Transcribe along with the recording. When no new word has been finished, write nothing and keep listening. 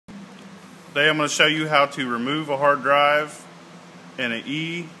Today I'm going to show you how to remove a hard drive in an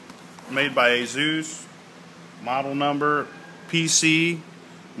E made by Asus, model number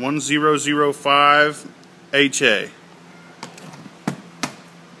PC1005HA.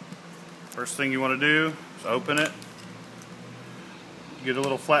 First thing you want to do is open it. Get a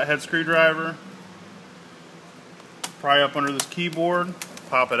little flathead screwdriver, pry up under this keyboard,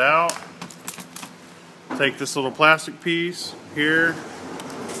 pop it out. Take this little plastic piece here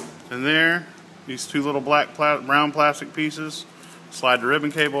and there, these two little brown plastic pieces, slide the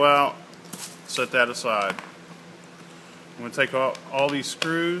ribbon cable out, set that aside. I'm going to take all these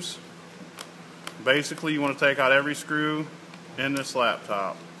screws. Basically, you want to take out every screw in this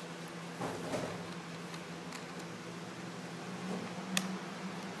laptop.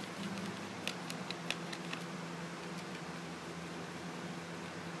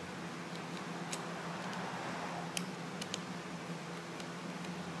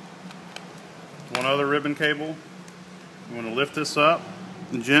 One other ribbon cable. You want to lift this up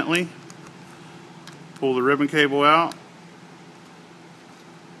and gently pull the ribbon cable out.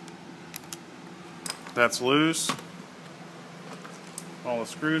 That's loose. All the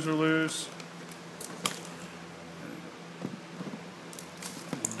screws are loose.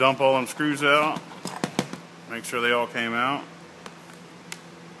 Dump all them screws out. Make sure they all came out.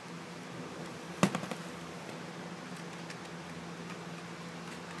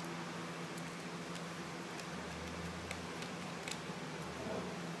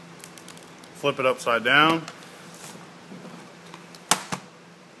 Flip it upside down.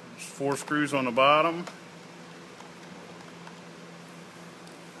 There's 4 screws on the bottom.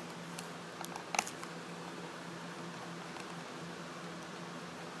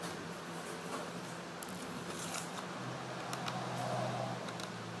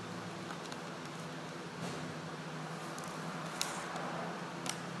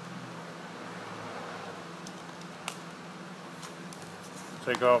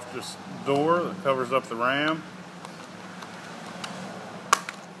 Take off this door that covers up the RAM.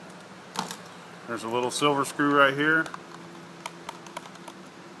 There's a little silver screw right here.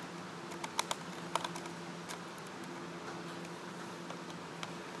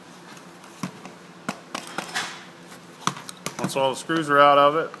 Once all the screws are out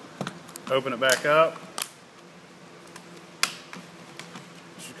of it, open it back up. It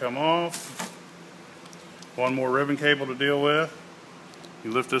should come off. One more ribbon cable to deal with. You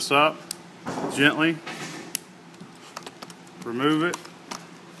lift this up gently, remove it.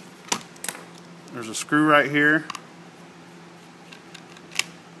 There's a screw right here.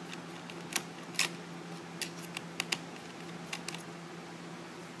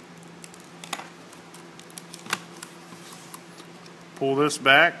 Pull this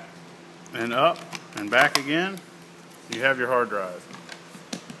back and up and back again. You have your hard drive.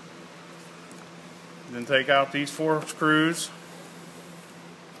 Then take out these 4 screws.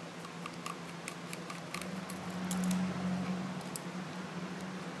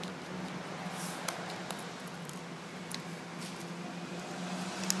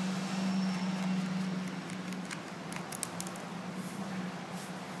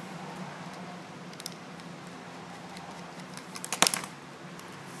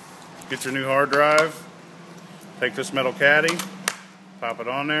 Get your new hard drive, take this metal caddy, pop it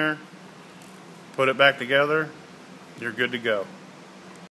on there, put it back together, you're good to go.